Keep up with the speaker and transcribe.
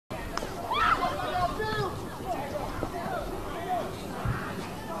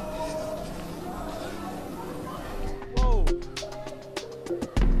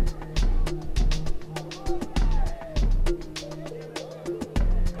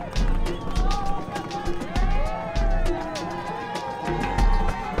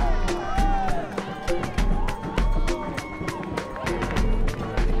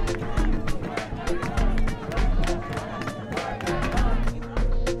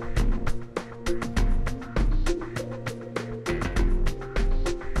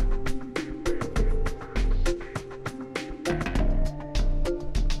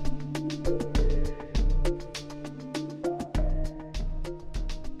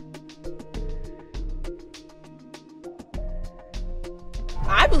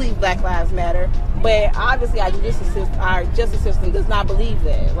I believe Black Lives Matter, but obviously our justice system does not believe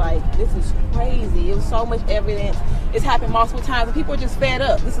that. Like, this is crazy. It was so much evidence. It's happened multiple times, and people are just fed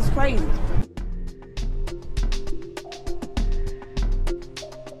up. This is crazy.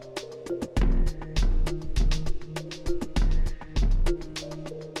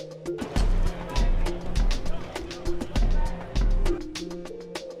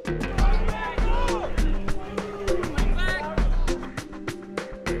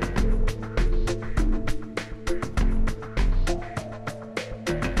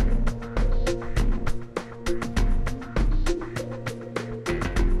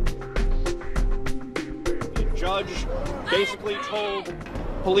 Judge basically told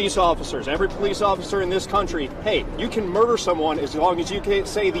police officers, every police officer in this country, hey, you can murder someone as long as you can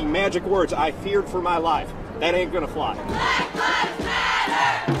say the magic words, I feared for my life. That ain't gonna fly. Black Lives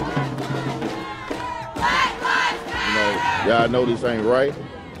Matter! Black Lives Matter! Y'all know this ain't right,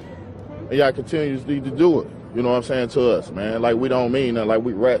 and y'all continuously to do it. You know what I'm saying, to us, man. Like, we don't mean that, like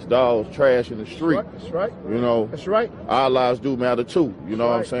we rats, dogs, trash in the street. That's right. You know? That's right. Our lives do matter too, you know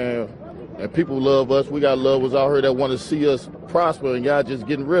what I'm saying? And people love us. We got lovers out here that want to see us prosper, and y'all just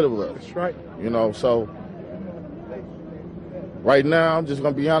getting rid of us. That's right. You know, so right now, I'm just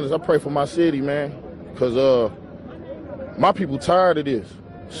going to be honest. I pray for my city, man, because my people tired of this.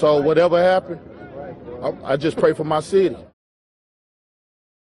 So whatever happened, I just pray for my city.